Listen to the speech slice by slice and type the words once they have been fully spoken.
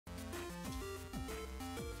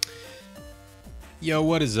Yo,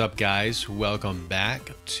 what is up, guys? Welcome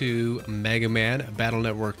back to Mega Man Battle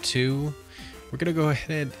Network 2. We're gonna go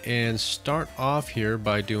ahead and start off here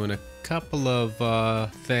by doing a couple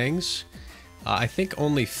of things. I think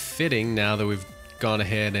only fitting now that we've gone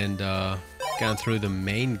ahead and gone through the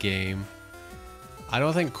main game. I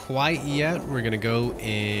don't think quite yet. We're gonna go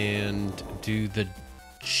and do the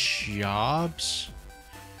jobs.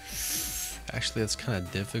 Actually, that's kind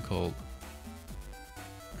of difficult.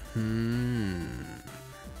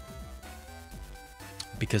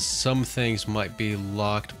 Because some things might be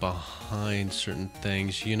locked behind certain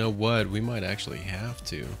things. You know what? We might actually have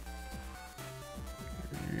to.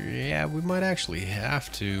 Yeah, we might actually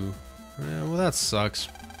have to. Yeah, well, that sucks.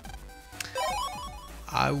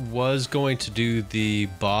 I was going to do the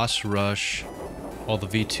boss rush, all the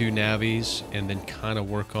V2 navies, and then kind of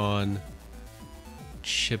work on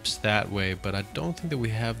chips that way, but I don't think that we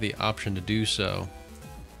have the option to do so.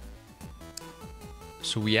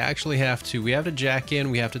 So we actually have to jack in,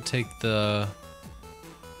 we have to take the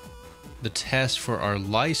test for our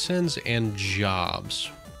license and jobs.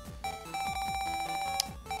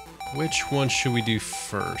 Which one should we do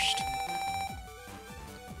first?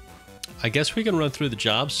 I guess we can run through the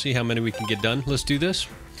jobs, see how many we can get done. Let's do this.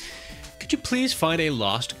 Could you please find a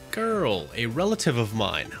lost girl, a relative of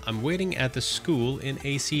mine? I'm waiting at the school in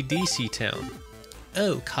AC/DC town.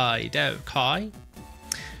 Oh, Kai.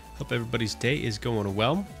 Hope everybody's day is going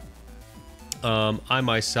well. I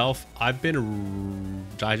myself, I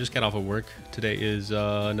just got off of work. Today is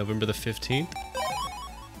November the 15th.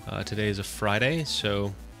 Today is a Friday,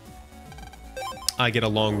 so I get a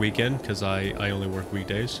long weekend because I only work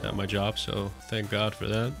weekdays at my job, so thank God for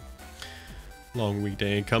that. Long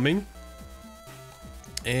weekday incoming.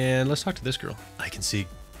 And let's talk to this girl. I can see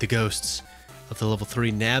the ghosts of the level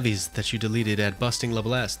 3 navies that you deleted at busting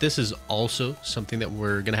level S. This is also something that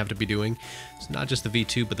we're gonna have to be doing. It's not just the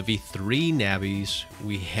V2, but the V3 navies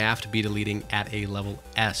we have to be deleting at a level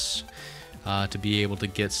S to be able to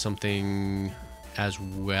get something as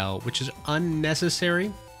well, which is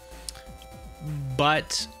unnecessary.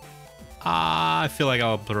 But I feel like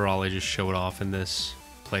I'll probably just show it off in this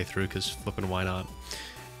playthrough, because flipping why not?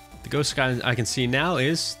 The ghost guy I can see now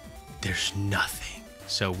is there's nothing.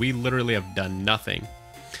 So we literally have done nothing.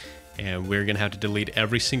 And we're going to have to delete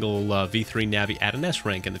every single V3 Navi at an S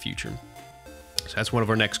rank in the future. So that's one of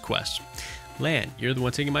our next quests. Lan, you're the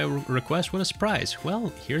one taking my request? What a surprise.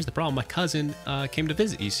 Well, here's the problem. My cousin came to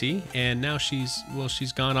visit, you see, and now she's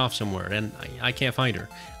gone off somewhere, and I can't find her.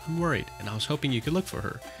 I'm worried, and I was hoping you could look for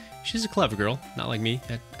her. She's a clever girl, not like me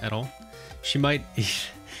at all. She might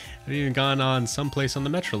have even gone on someplace on the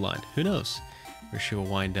metro line. Who knows where she will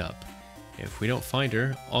wind up. If we don't find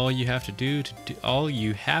her, all you have to do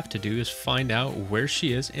is find out where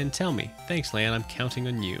she is and tell me. Thanks, Lan. I'm counting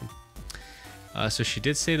on you. So she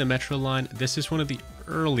did say the metro line. This is one of the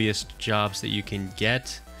earliest jobs that you can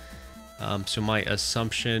get. So my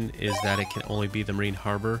assumption is that it can only be the Marine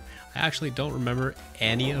Harbor. I actually don't remember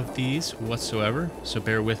any of these whatsoever, so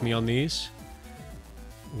bear with me on these.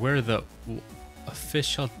 Where the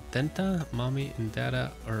official Denta, Mommy and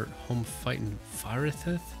Dada are home fighting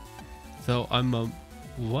Farithith? Though I'm a...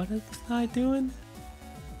 What am I doing?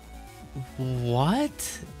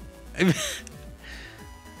 What?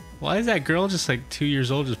 Why is that girl just like 2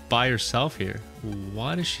 years old just by herself here?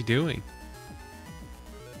 What is she doing?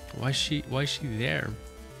 Why is she there?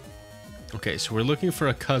 Okay, so we're looking for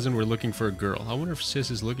a cousin, we're looking for a girl. I wonder if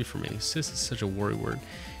Sis is looking for me. Sis is such a worry word.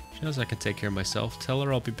 She knows I can take care of myself. Tell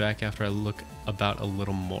her I'll be back after I look about a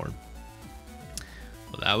little more.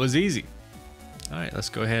 Well, that was easy. Alright, let's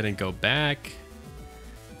go ahead and go back.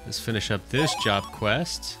 Let's finish up this job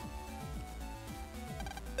quest.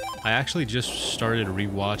 I actually just started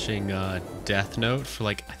rewatching Death Note for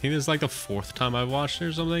like, I think this is like the 4th time I watched it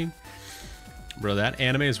or something. Bro, that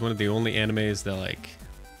anime is one of the only animes that like,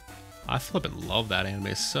 I flippin' love that anime.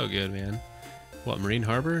 It's so good, man. What, Marine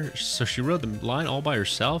Harbor? So she rode the line all by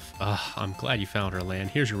herself? I'm glad you found her, Lan.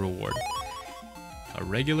 Here's your reward. A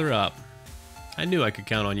regular up. I knew I could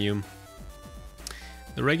count on you.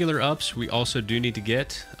 The regular ups we also do need to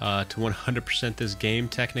get to 100% this game,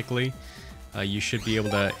 technically. You should be able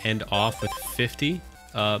to end off with 50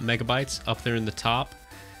 megabytes up there in the top.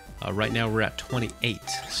 Right now we're at 28,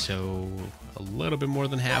 so a little bit more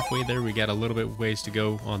than halfway there. We got a little bit ways to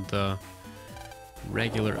go on the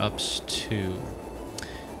regular ups too.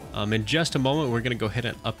 In just a moment we're going to go ahead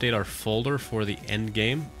and update our folder for the end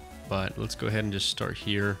game, but let's go ahead and just start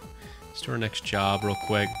here. Let's do our next job real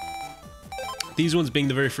quick. These ones being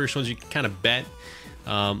the very first ones, you can kind of bet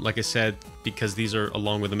Like I said, because these are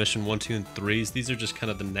along with the mission 1, 2, and 3s, these are just kind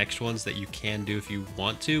of the next ones that you can do if you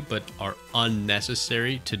want to, but are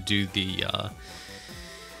unnecessary to do the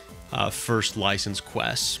first license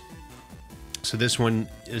quests. So this one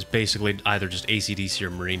is basically either just ACDC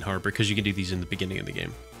or Marine Harbor, because you can do these in the beginning of the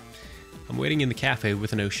game. I'm waiting in the cafe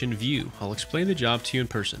with an ocean view. I'll explain the job to you in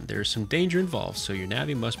person. There is some danger involved, so your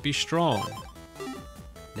navvy must be strong.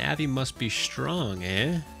 Navvy must be strong,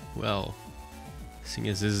 eh? Well, seeing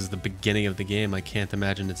as this is the beginning of the game, I can't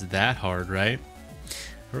imagine it's that hard, right?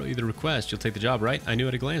 I wrote you the request. You'll take the job, right? I knew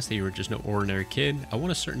at a glance that you were just no ordinary kid. I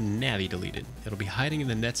want a certain navvy deleted. It'll be hiding in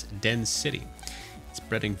the net's den city. It's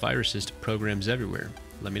spreading viruses to programs everywhere.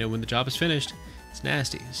 Let me know when the job is finished. It's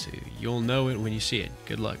nasty, so you'll know it when you see it.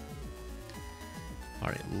 Good luck.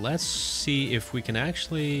 Alright, let's see if we can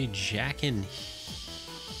actually jack in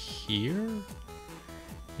here.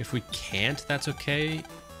 If we can't, that's okay.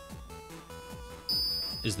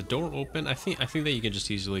 Is the door open? I think that you can just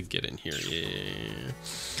easily get in here. Yeah.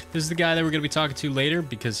 This is the guy that we're going to be talking to later,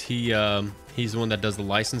 because he's the one that does the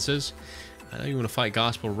licenses. I know you want to fight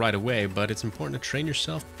Gospel right away, but it's important to train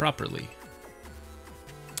yourself properly.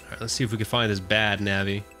 Alright, let's see if we can find this bad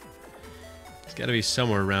navvy. It's got to be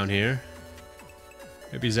somewhere around here.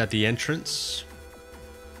 Maybe he's at the entrance.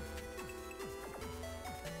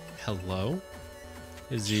 Hello?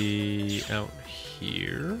 Is he out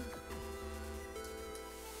here?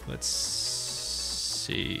 Let's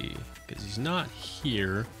see. Because he's not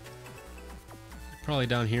here. Probably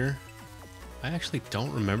down here. I actually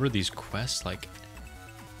don't remember these quests, like,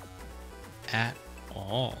 at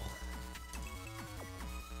all.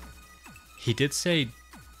 He did say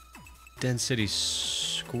Den City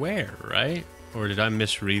Square, right? Or did I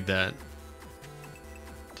misread that?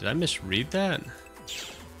 Did I misread that?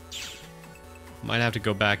 Might have to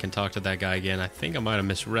go back and talk to that guy again. I think I might have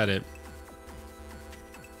misread it.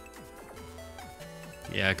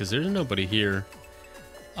 Yeah, because there's nobody here.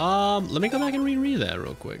 Let me go back and reread that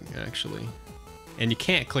real quick, actually. And you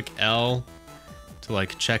can't click L to,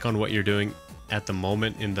 like, check on what you're doing at the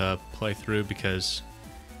moment in the playthrough, because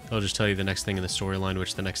it'll just tell you the next thing in the storyline,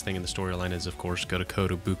 which the next thing in the storyline is, of course, go to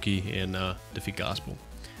Kotobuki and defeat Gospel,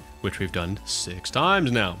 which we've done 6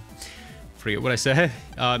 times now. Forget what I said.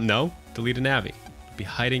 No, delete a navvy. Be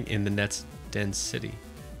hiding in the net's den city.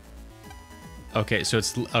 Okay, so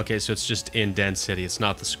it's just in den city. It's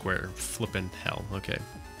not the square. Flippin' hell. Okay.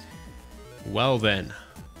 Well then,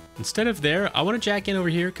 instead of there, I want to jack in over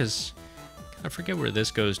here, because I forget where this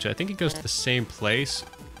goes to. I think it goes to the same place.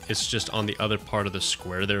 It's just on the other part of the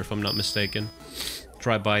square there, if I'm not mistaken.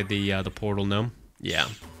 Try by the portal, no? Yeah,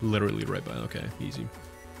 literally right by. Okay, easy.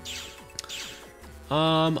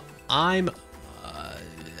 I'm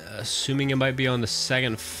assuming it might be on the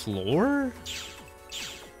 2nd floor.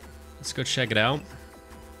 Let's go check it out.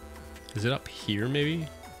 Is it up here, maybe?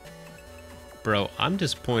 Bro, I'm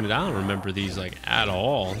disappointed. I don't remember these, like, at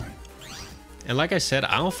all. And like I said,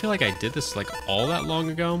 I don't feel like I did this, like, all that long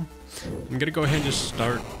ago. I'm gonna go ahead and just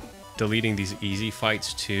start deleting these easy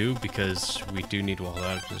fights, too, because we do need... Well,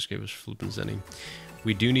 that just gave us flippin' zenny.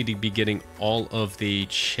 We do need to be getting all of the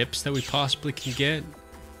chips that we possibly can get,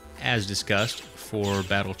 as discussed, for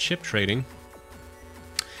battle chip trading.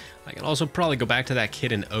 I can also probably go back to that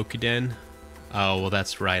kid in Okuden. Oh, well,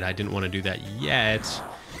 that's right. I didn't want to do that yet.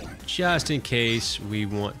 Just in case we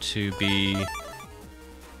want to be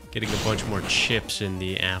getting a bunch more chips in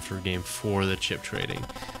the after game for the chip trading.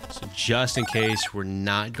 So just in case we're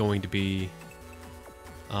not going to be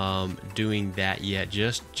doing that yet.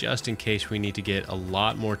 Just in case we need to get a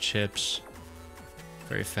lot more chips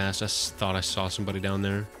very fast. I thought I saw somebody down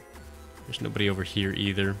there. There's nobody over here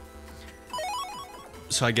either.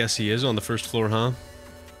 So I guess he is on the 1st floor, huh?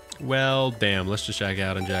 Well, damn. Let's just jack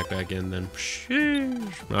out and jack back in then.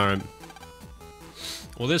 Sheesh. Alright.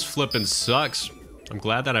 Well, this flippin' sucks. I'm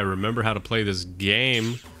glad that I remember how to play this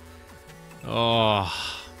game. Oh,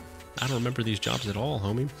 I don't remember these jobs at all,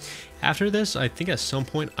 homie. After this, I think at some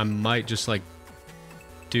point I might just, like,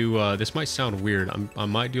 do, this might sound weird. I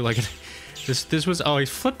might do, like, this was, oh, he's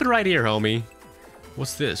flipping right here, homie.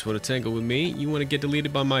 What's this? Want to tangle with me? You want to get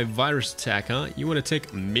deleted by my virus attack, huh? You want to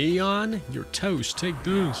take me on? You're toast. Take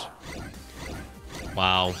this.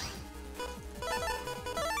 Wow.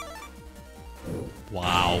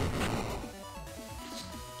 Wow.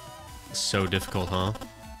 So difficult, huh?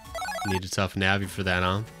 Need a tough navvy for that,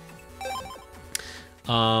 huh?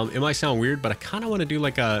 It might sound weird, but I kind of want to do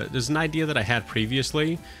like a... There's an idea that I had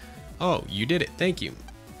previously. Oh, you did it. Thank you.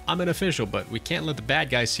 I'm an official, but we can't let the bad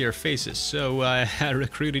guys see our faces, so I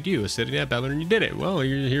recruited you, a city Netbattler, and you did it. Well,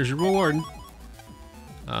 here's your reward.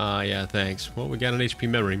 Yeah, thanks. Well, we got an HP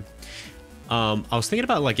memory. I was thinking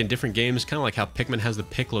about like in different games, kind of like how Pikmin has the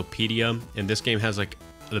Piccolopedia, and this game has like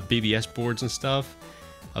the BBS boards and stuff,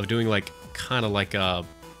 of doing like kind of like a,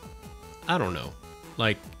 I don't know,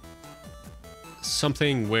 like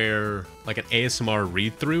something where like an ASMR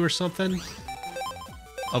read through or something.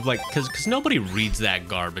 Of like, cause nobody reads that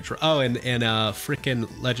garbage. Oh, and freaking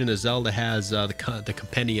Legend of Zelda has the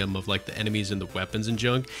compendium of like the enemies and the weapons and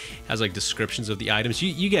junk. It has like descriptions of the items.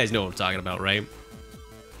 You guys know what I'm talking about, right?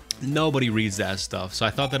 Nobody reads that stuff, so I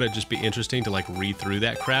thought that it'd just be interesting to like read through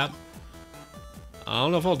that crap. I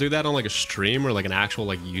don't know if I'll do that on like a stream or like an actual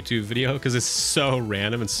like YouTube video, because it's so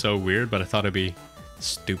random and so weird. But I thought it'd be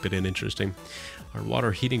stupid and interesting. Our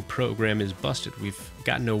water heating program is busted. We've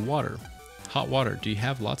got no water. Hot water, do you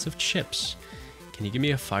have lots of chips? Can you give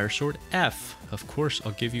me a fire sword F? Of course,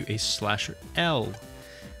 I'll give you a slasher L.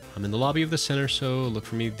 I'm in the lobby of the center, so look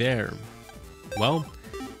for me there. Well,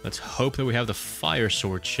 let's hope that we have the fire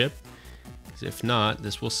sword chip, because if not,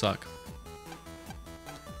 this will suck.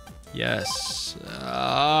 Yes.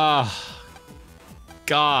 Ah,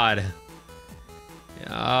 God.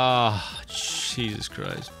 Ah, Jesus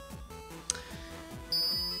Christ.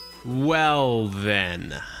 Well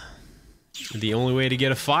then. The only way to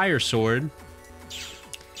get a fire sword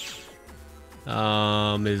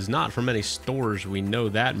is not from any stores. We know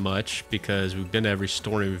that much because we've been to every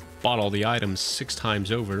store and we've bought all the items 6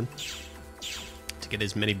 times over to get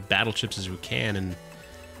as many battle chips as we can, and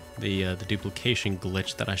the duplication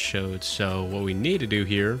glitch that I showed. So what we need to do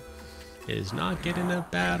here is not get in a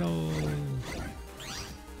battle.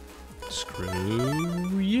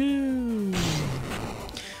 Screw you.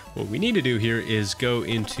 What we need to do here is go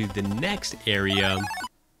into the next area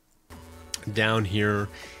down here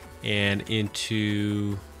and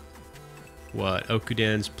into what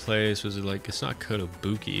Okuden's place. Was it like, it's not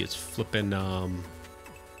Kotobuki, it's flipping what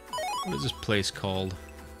is this place called?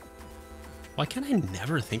 Why can't I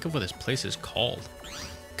never think of what this place is called?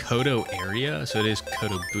 Koto area? So it is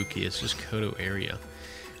Kotobuki, it's just Koto area.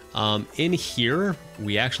 In here,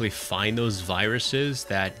 we actually find those viruses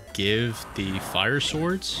that give the fire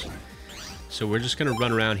swords. So we're just gonna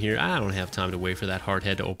run around here. I don't have time to wait for that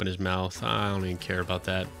hardhead to open his mouth. I don't even care about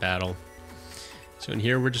that battle. So in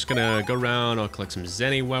here, we're just gonna go around. I'll collect some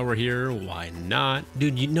Zenny while we're here. Why not?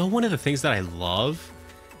 Dude, you know one of the things that I love?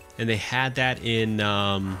 And they had that in,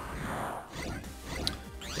 I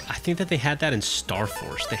think that they had that in Star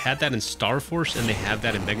Force. They had that in Star Force, and they have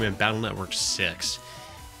that in Mega Man Battle Network 6.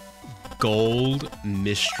 Gold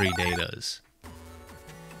mystery datas.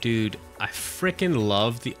 Dude, I freaking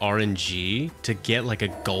love the RNG to get like a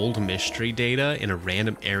gold mystery data in a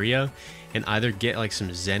random area and either get like some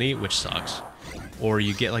Zenny, which sucks, or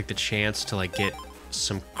you get like the chance to like get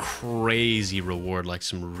some crazy reward, like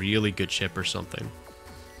some really good chip or something.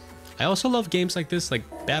 I also love games like this, like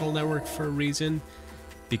Battle Network, for a reason,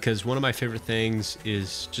 because one of my favorite things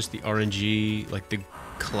is just the RNG, like the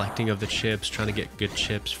collecting of the chips, trying to get good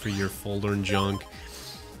chips for your folder and junk.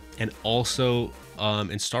 And also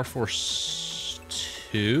in Star Force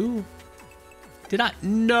 2, did I?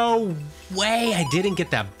 No way, I didn't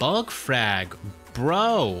get that bug frag,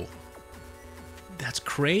 bro. That's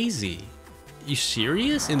crazy. You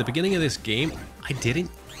serious? In the beginning of this game, I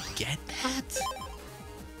didn't get that?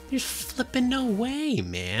 There's flipping no way,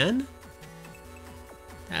 man.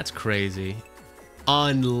 That's crazy.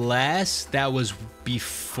 Unless that was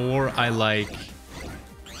before I like,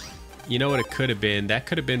 you know what it could have been? That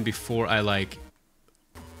could have been before I like,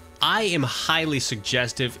 I am highly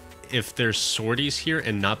suggestive if there's swordies here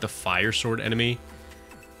and not the fire sword enemy.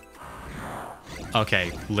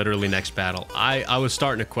 Okay, literally next battle. I was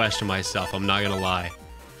starting to question myself, I'm not gonna lie.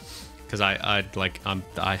 Because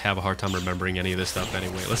I have a hard time remembering any of this stuff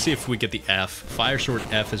anyway. Let's see if we get the F. Fire sword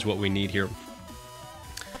F is what we need here.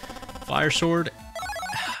 Fire sword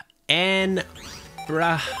N,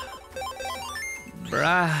 bruh,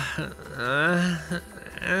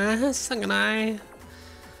 Sanganai.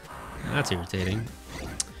 That's irritating.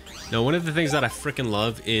 No, one of the things that I freaking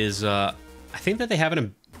love is, I think that they have it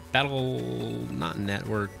in Battle, not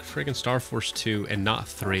Network, freaking Star Force 2 and not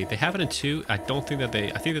 3. They have it in 2. I don't think that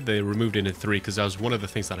I think that they removed it in 3 because that was one of the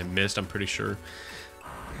things that I missed, I'm pretty sure.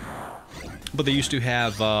 But they used to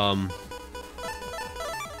have,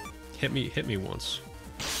 hit me once.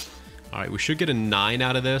 All right, we should get a 9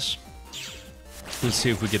 out of this. Let's see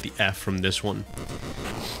if we get the F from this one.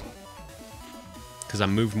 Because I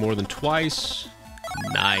moved more than twice.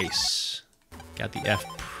 Nice. Got the F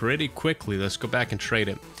pretty quickly. Let's go back and trade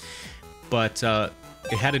it. But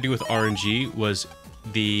it had to do with RNG, was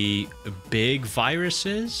the big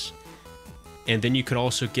viruses And then you could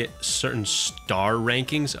also get certain star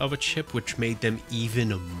rankings of a chip, which made them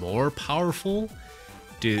even more powerful.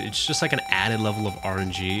 Dude, it's just like an added level of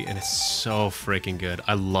RNG, and it's so freaking good.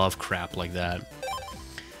 I love crap like that.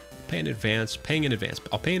 Paying in advance.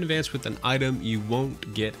 I'll pay in advance with an item you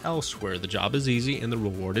won't get elsewhere. The job is easy and the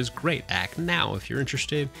reward is great. Act now if you're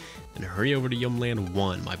interested, and hurry over to Yumland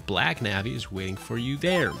 1. My black Navi is waiting for you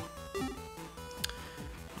there.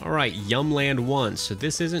 Alright, Yumland 1. So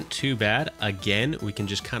this isn't too bad. Again, we can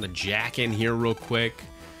just kind of jack in here real quick.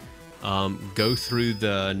 Go through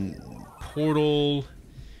the portal.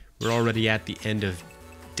 We're already at the end of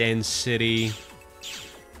Den City.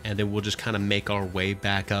 And then we'll just kind of make our way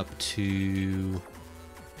back up to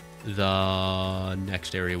the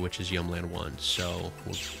next area, which is Yumland 1. So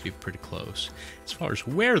we'll be pretty close. As far as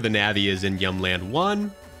where the Navi is in Yumland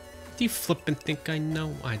 1, do you flippin' think I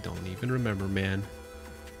know? I don't even remember, man.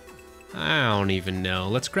 I don't even know.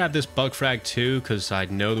 Let's grab this bug frag too, because I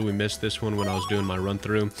know that we missed this one when I was doing my run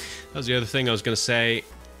through. That was the other thing I was going to say.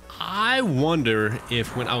 I wonder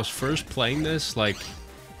if when I was first playing this, like,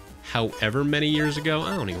 however many years ago,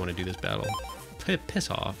 I don't even want to do this battle.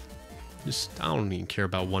 Piss off. I don't even care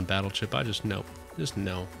about one battle chip. I just know. Just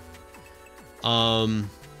know.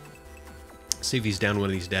 See if he's down one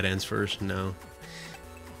of these dead ends first. No.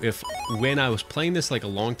 When I was playing this like a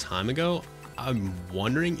long time ago, I'm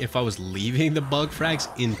wondering if I was leaving the bug frags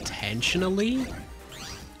intentionally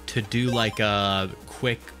to do like a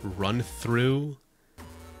quick run through,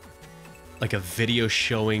 like a video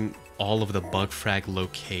showing all of the bug frag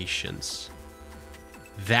locations.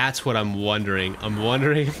 That's what I'm wondering. I'm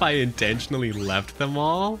wondering if I intentionally left them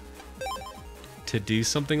all to do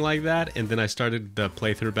something like that, and then I started the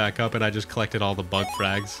playthrough back up and I just collected all the bug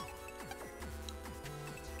frags.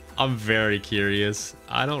 I'm very curious.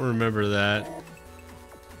 I don't remember that,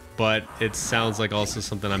 but it sounds like also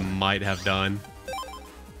something I might have done.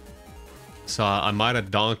 So I might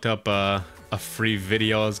have donked up a free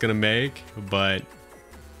video I was gonna make, but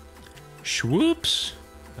swoops,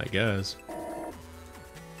 I guess.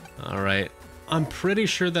 Alright, I'm pretty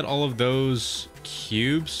sure that all of those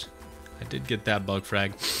cubes, I did get that bug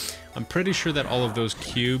frag, I'm pretty sure that all of those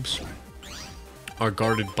cubes are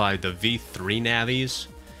guarded by the V3 Navis,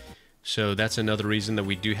 so that's another reason that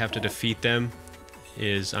we do have to defeat them,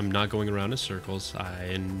 is I'm not going around in circles.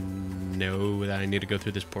 I know that I need to go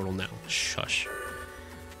through this portal now. Shush.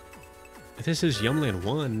 This is Yumland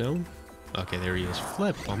 1, no? Okay, there he is.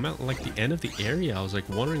 Flip, I'm at like the end of the area. I was like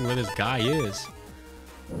wondering where this guy is.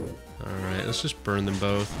 Alright, let's just burn them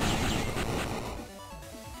both.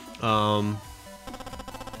 I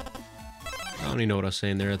don't even know what I was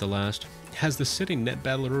saying there at the last. Has the city net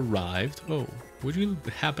battler arrived? Oh, would you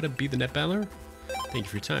happen to be the net battler? Thank you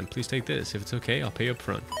for your time. Please take this. If it's okay, I'll pay you up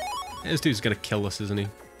front. This dude's gonna kill us, isn't he?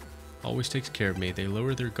 Always takes care of me. They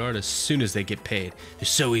lower their guard as soon as they get paid. They're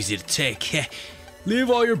so easy to take. Leave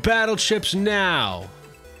all your battle chips now.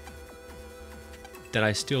 That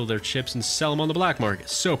I steal their chips and sell them on the black market.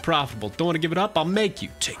 So profitable. Don't want to give it up? I'll make you.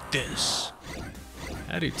 Take this.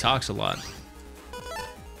 That dude talks a lot.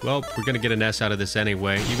 Well, we're going to get an S out of this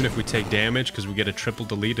anyway. Even if we take damage, because we get a triple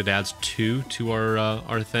delete, it adds 2 to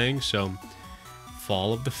our thing. So,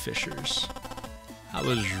 Fall of the Fishers. I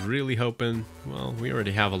was really hoping... Well, we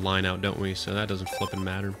already have a line out, don't we? So that doesn't flippin'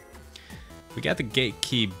 matter. We got the gate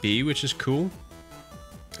key B, which is cool.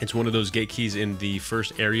 It's one of those gate keys in the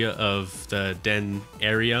first area of the Den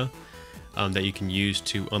area that you can use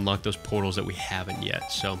to unlock those portals that we haven't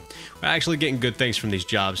yet. So we're actually getting good things from these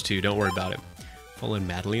jobs too. Don't worry about it. Fallen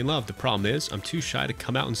madly in love. The problem is I'm too shy to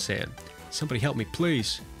come out and say it. Somebody help me,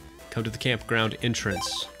 please. Come to the campground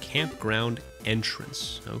entrance. Campground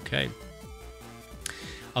entrance. Okay.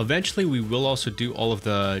 Eventually, we will also do all of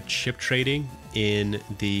the chip trading in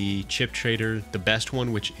the chip trader, the best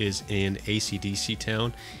one, which is in AC/DC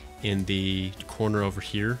Town, in the corner over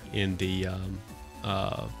here in the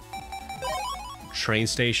train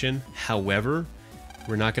station. However,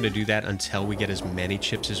 we're not going to do that until we get as many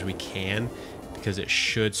chips as we can, because it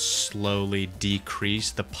should slowly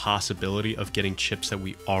decrease the possibility of getting chips that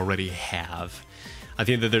we already have. I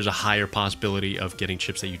think that there's a higher possibility of getting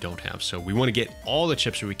chips that you don't have. So we want to get all the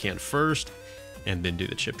chips that we can first, and then do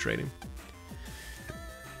the chip trading.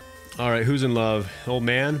 All right, who's in love? Old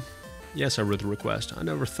man? Yes, I wrote the request. I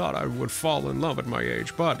never thought I would fall in love at my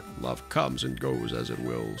age, but love comes and goes as it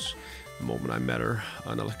wills. The moment I met her,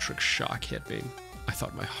 an electric shock hit me. I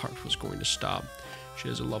thought my heart was going to stop. She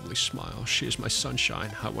has a lovely smile. She is my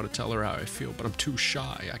sunshine. I want to tell her how I feel, but I'm too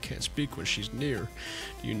shy. I can't speak when she's near.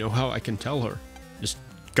 Do you know how I can tell her? Just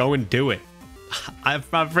go and do it. I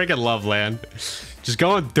freaking love land. Just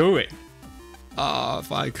go and do it. Ah,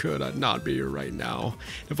 if I could, I'd not be here right now.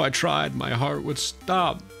 If I tried, my heart would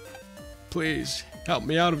stop. Please, help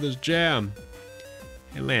me out of this jam.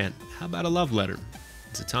 Hey, Lan, how about a love letter?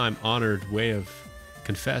 It's a time-honored way of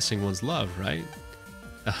confessing one's love, right?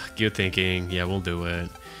 Good thinking. Yeah, we'll do it.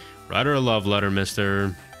 Write her a love letter,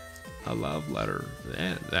 mister. A love letter.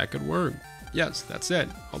 Yeah, that could work. Yes, that's it.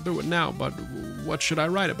 I'll do it now, but what should I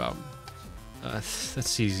write about?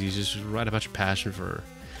 That's easy. Just write about your passion for her.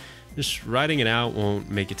 Just writing it out won't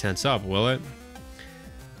make you tense up, will it?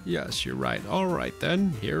 Yes, you're right. All right,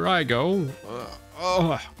 then. Here I go.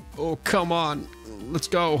 Oh, come on. Let's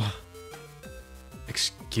go.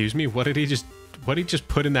 Excuse me? What did he just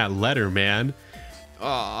put in that letter, man?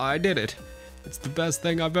 I did it. It's the best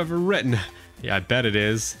thing I've ever written. Yeah, I bet it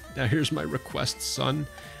is. Now here's my request, son.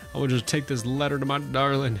 I want you to take this letter to my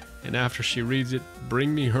darling, and after she reads it,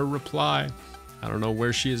 bring me her reply. I don't know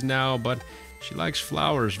where she is now, but she likes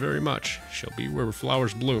flowers very much. She'll be where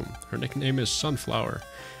flowers bloom. Her nickname is Sunflower.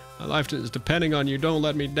 My life is depending on you. Don't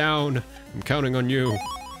let me down. I'm counting on you.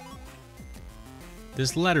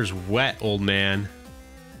 This letter's wet, old man.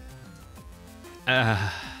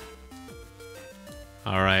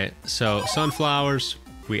 Alright, so sunflowers.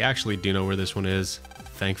 We actually do know where this one is,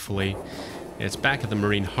 thankfully. It's back at the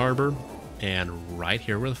Marine Harbor, and right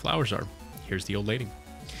here where the flowers are. Here's the old lady.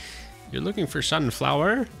 You're looking for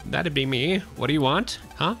Sunflower? That'd be me. What do you want?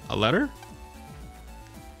 Huh? A letter?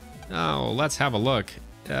 Oh, let's have a look.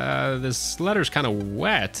 This letter's kind of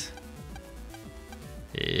wet.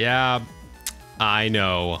 Yeah, I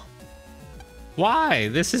know. Why?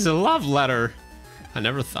 This is a love letter. I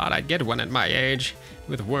never thought I'd get one at my age,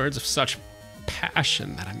 with words of such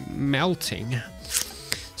passion that I'm melting.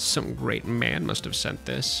 Some great man must have sent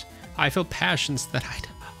this. I feel passions that I'd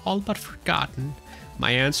all but forgotten.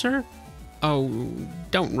 My answer? Oh,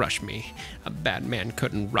 don't rush me. A bad man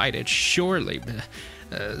couldn't write it, surely.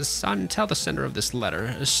 Son, tell the sender of this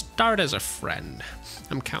letter. Start as a friend.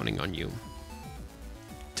 I'm counting on you.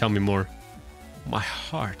 Tell me more. My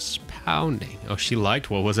heart's pounding. Oh, she liked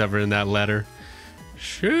what was ever in that letter.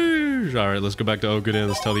 Sheesh. All right, let's go back to Okuda.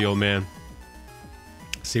 Let's tell the old man.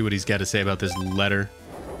 See what he's got to say about this letter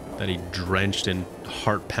that he drenched in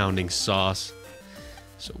heart-pounding sauce.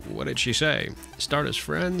 So what did she say? Start as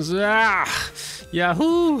friends? Ah!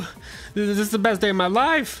 Yahoo! This is the best day of my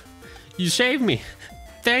life. You saved me.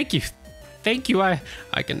 Thank you. Thank you. I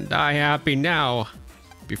can die happy now.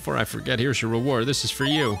 Before I forget, here's your reward. This is for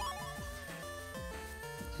you.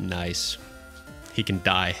 Nice. He can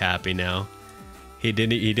die happy now. He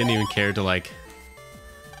didn't even care to like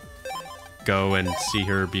go and see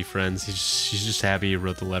her, be friends. She's just happy he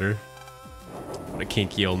wrote the letter. What a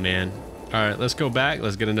kinky old man. All right, let's go back.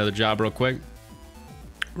 Let's get another job real quick.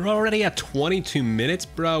 We're already at 22 minutes,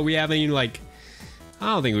 bro. We haven't even like,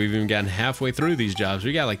 I don't think we've even gotten halfway through these jobs.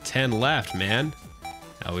 We got like 10 left, man.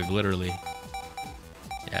 Oh, we've literally,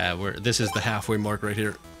 yeah, this is the halfway mark right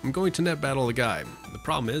here. I'm going to net battle a guy. The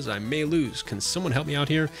problem is I may lose. Can someone help me out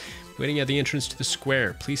here? Waiting at the entrance to the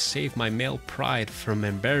square. Please save my male pride from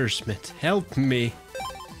embarrassment. Help me.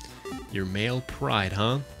 Your male pride,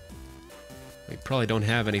 huh? We probably don't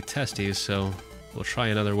have any testes, so we'll try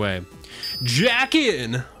another way. Jack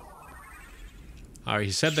in! Alright,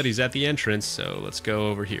 he said that he's at the entrance, so let's go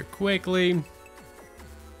over here quickly.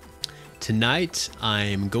 Tonight,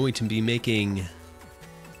 I'm going to be making...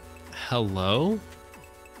 Hello?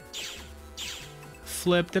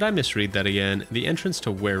 Flip, did I misread that again? The entrance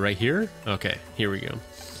to where? Right here? Okay, here we go.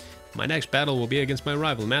 My next battle will be against my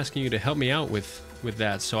rival. I'm asking you to help me out with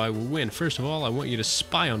that, so I will win. First of all, I want you to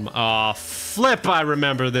spy on my... Aw, Flip, I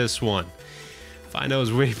remember this one. If I know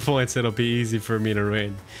his weak points, it'll be easy for me to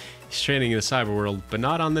win. He's training in the cyber world, but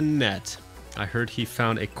not on the net. I heard he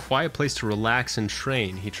found a quiet place to relax and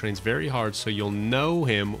train. He trains very hard, so you'll know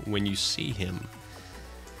him when you see him.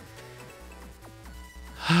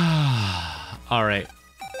 Alright,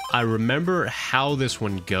 I remember how this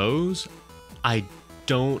one goes. I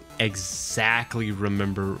don't exactly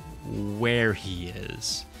remember where he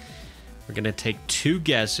is. We're gonna take two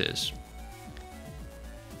guesses.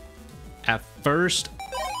 At first,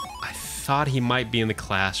 I thought he might be in the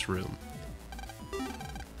classroom.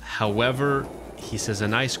 However, he says a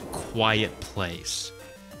nice quiet place.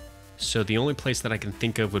 So the only place that I can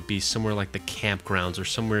think of would be somewhere like the campgrounds or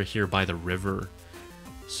somewhere here by the river.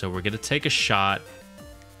 So we're gonna take a shot.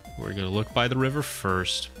 We're gonna look by the river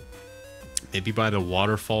first. Maybe by the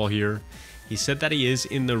waterfall here. He said that he is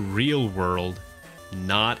in the real world,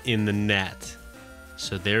 not in the net.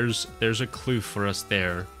 So there's a clue for us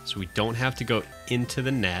there. So we don't have to go into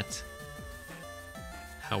the net.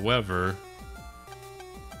 However,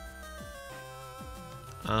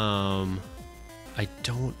 I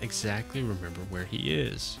don't exactly remember where he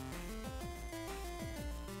is.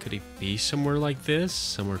 Could he be somewhere like this?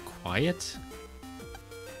 Somewhere quiet?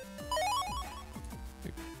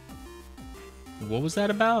 What was that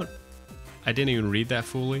about? I didn't even read that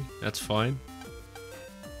fully. That's fine.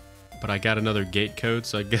 But I got another gate code,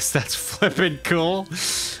 so I guess that's flippin' cool.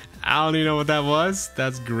 I don't even know what that was.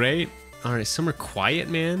 That's great. Alright, somewhere quiet,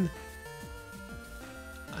 man.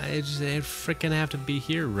 I'd freaking have to be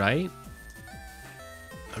here, right?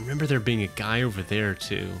 I remember there being a guy over there,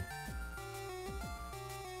 too.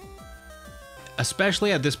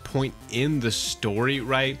 Especially at this point in the story,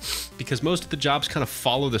 right? Because most of the jobs kind of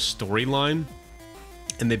follow the storyline.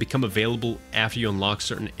 And they become available after you unlock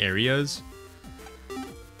certain areas.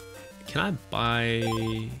 Can I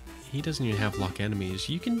buy... He doesn't even have lock enemies.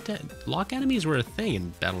 You can... Lock enemies were a thing in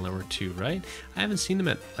Battle Network 2, right? I haven't seen them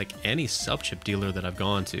at, like, any sub-chip dealer that I've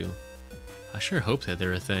gone to. I sure hope that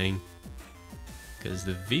they're a thing. Because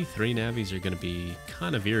the V3 navies are going to be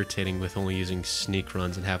kind of irritating with only using sneak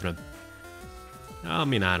runs and having a... I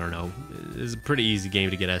mean, I don't know. It's a pretty easy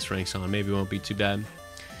game to get S ranks on. Maybe it won't be too bad.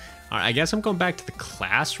 Alright, I guess I'm going back to the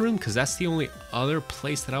classroom because that's the only other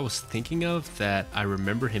place that I was thinking of that I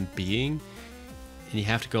remember him being. And you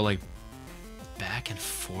have to go, like, back and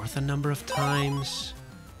forth a number of times.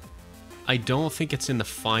 I don't think it's in the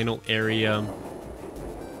final area.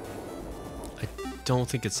 I don't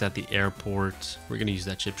think it's at the airport. We're going to use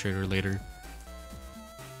that chip trader later.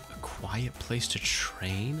 A quiet place to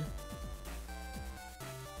train?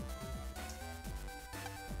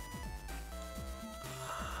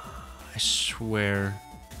 I swear.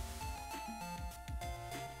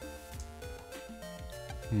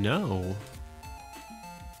 No.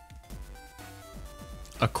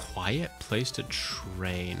 A quiet place to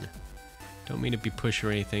train. Don't mean to be pushy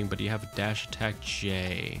or anything, but you have a dash attack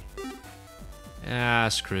J. Ah,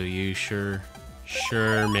 screw you, sure.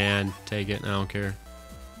 Sure, man. Take it, I don't care.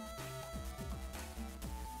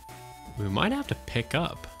 We might have to pick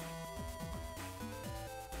up.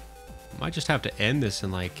 Might just have to end this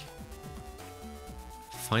and, like,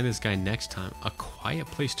 find this guy next time. A quiet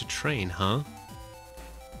place to train, huh?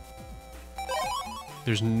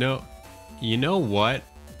 There's no... You know what?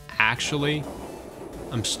 Actually,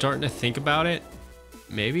 I'm starting to think about it.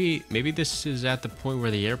 Maybe this is at the point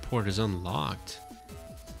where the airport is unlocked.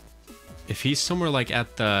 If he's somewhere like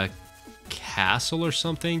at the castle or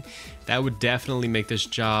something, that would definitely make this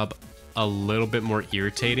job a little bit more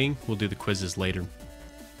irritating. We'll do the quizzes later.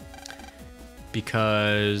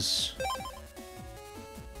 Because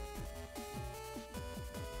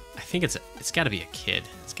I think it's got to be a kid.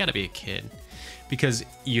 It's got to be a kid. Because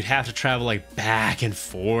you'd have to travel, like, back and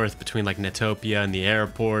forth between, like, Netopia and the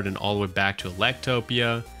airport and all the way back to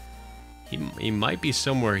Electopia. He might be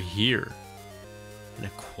somewhere here. In a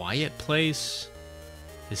quiet place?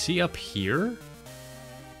 Is he up here?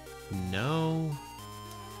 No.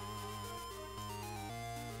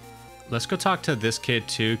 Let's go talk to this kid,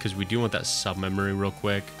 too, because we do want that sub-memory real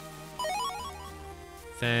quick.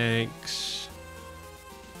 Thanks.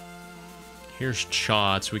 Here's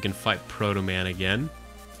Chod, so we can fight Proto Man again.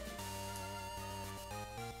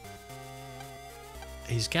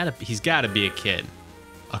 He's gotta be a kid.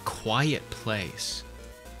 A quiet place.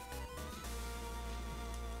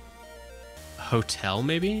 A hotel,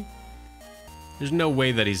 maybe? There's no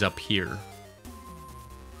way that he's up here.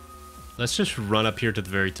 Let's just run up here to the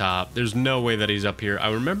very top. There's no way that he's up here.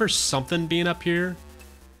 I remember something being up here.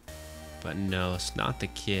 But no, it's not the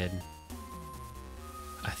kid.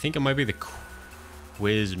 I think it might be the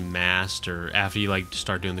quiz master after you, like,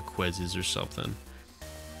 start doing the quizzes or something.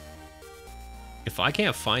 If I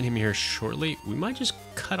can't find him here shortly, we might just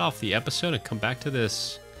cut off the episode and come back to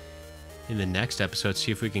this in the next episode.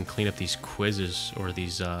 See if we can clean up these quizzes or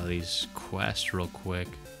these quests real quick.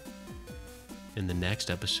 In the next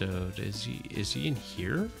episode, is he in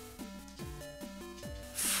here?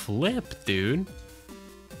 Flip, dude.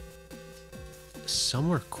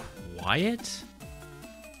 Somewhere quiet?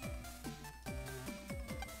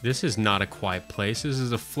 This is not a quiet place. This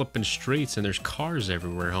is a flippin' streets and there's cars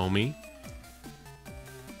everywhere, homie.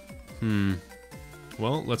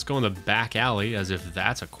 Well, let's go in the back alley as if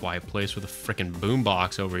that's a quiet place with a frickin'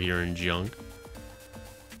 boombox over here and junk.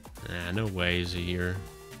 Nah, no way is he here.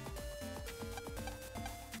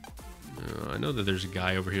 I know that there's a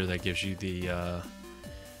guy over here that gives you the,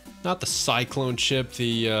 not the cyclone chip,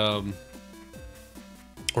 the,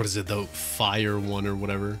 what is it, the fire one or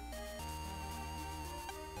whatever.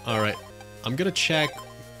 Alright, I'm gonna check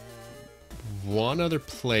one other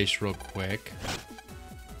place real quick.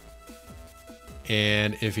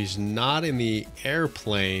 And if he's not in the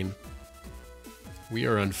airplane, We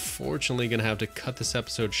are unfortunately going to have to cut this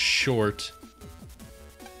episode short.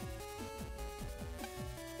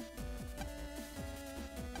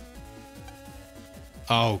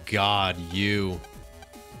 Oh God, you.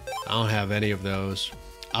 I don't have any of those.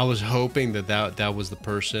 I was hoping that was the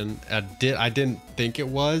person. I didn't think it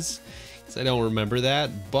was, because I don't remember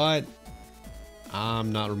that, but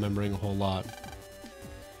I'm not remembering a whole lot.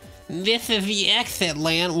 This is the exit,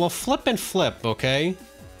 land. Well, flip and flip, okay?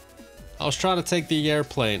 I was trying to take the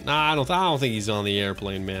airplane. Nah, I don't think he's on the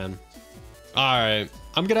airplane, man. All right,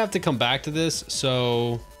 I'm gonna have to come back to this.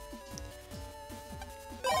 So,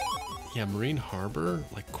 yeah, Marine Harbor,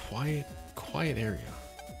 like quiet area.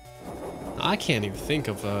 I can't even think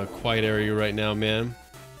of a quiet area right now, man.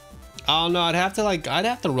 Oh no, I'd have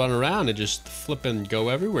to run around and just flip and go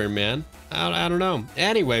everywhere, man. I don't know.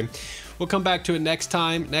 Anyway, we'll come back to it next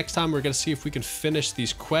time. Next time, we're gonna see if we can finish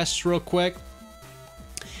these quests real quick.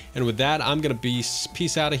 And with that, I'm gonna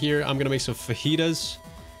peace out of here. I'm gonna make some fajitas.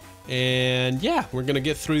 And yeah, we're gonna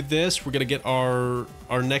get through this. We're gonna get our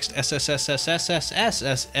next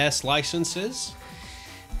SSS licenses,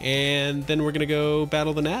 and then we're gonna go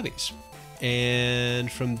battle the navies.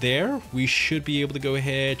 And from there, we should be able to go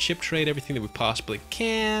ahead, ship trade everything that we possibly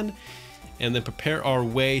can, and then prepare our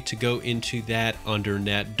way to go into that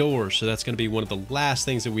undernet door. So that's gonna be one of the last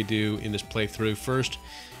things that we do in this playthrough. First,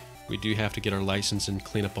 we do have to get our license and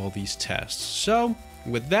clean up all these tests. So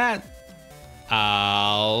with that,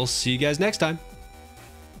 I'll see you guys next time.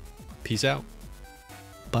 Peace out.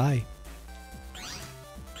 Bye.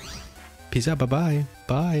 Peace out. Bye-bye.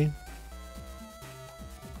 Bye.